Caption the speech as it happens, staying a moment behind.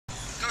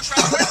Ghost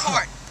riding the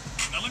part.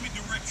 Now let me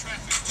direct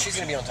traffic. She's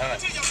gonna be on time.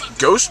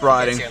 Ghost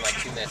riding? In like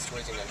 2 minutes.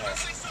 What is he gonna time?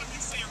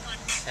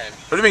 10.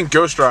 What do you mean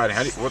ghost riding?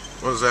 How do you, what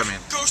does that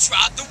mean? Ghost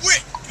ride the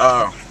whip.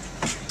 Oh.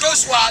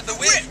 Ghost ride the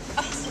whip.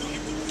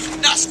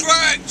 Now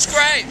scrape,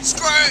 scrape,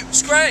 scrape,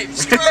 scrape,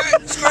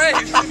 scrape,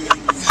 scrape.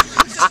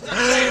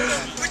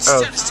 Put your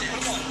center stand.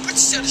 Put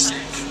your center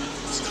stand.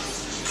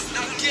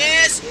 Now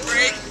gas,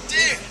 brake,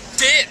 dip,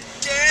 dip.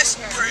 Gas,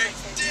 brake,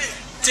 dip,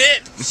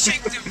 dip.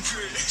 Shake them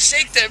dreads.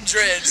 Shake them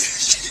dreads.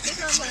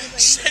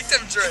 Shake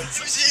them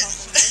dreads.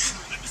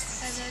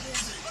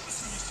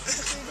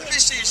 Let me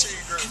see you shake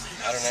your dreads.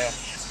 I don't know.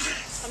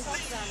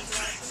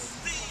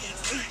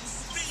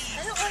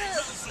 I don't want to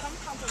come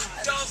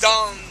compromise.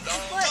 Dum,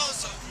 dum,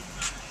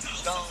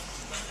 dum.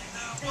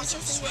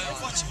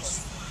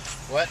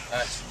 What?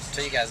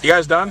 So you guys. You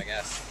guys done? I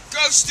guess.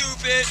 Go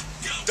stupid.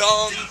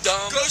 Dumb,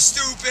 dumb. Go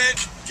stupid.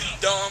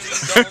 Dumb,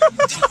 dumb.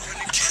 They're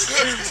fucking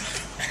kidding.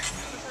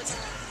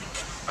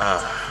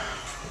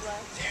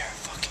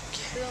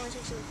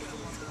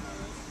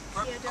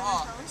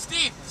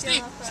 Steve,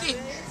 Steve, Steve.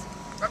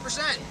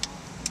 Represent.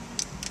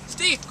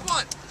 Steve, come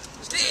on.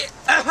 Steve.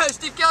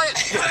 Steve Kelly.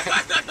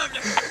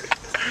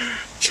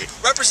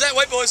 Represent,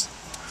 white boys.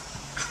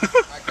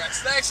 Alright, guys.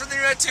 Thanks for the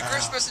internet too.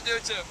 Christmas to do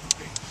it too.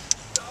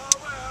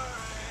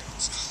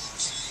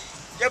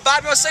 Yo,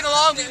 Bobby, want to sing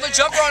along? We can put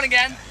jumper on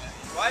again.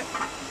 What?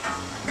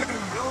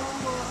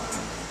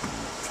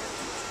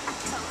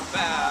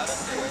 Wow,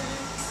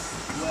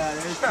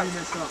 there's pretty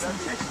messed up. I'm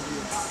texting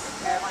you.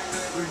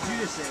 What did you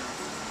just say?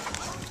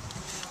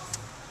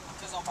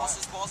 Because I'll bust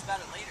his balls about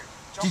it later.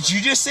 Did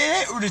you just say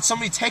that, or did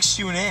somebody text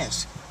you and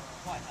ask?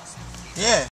 Yeah.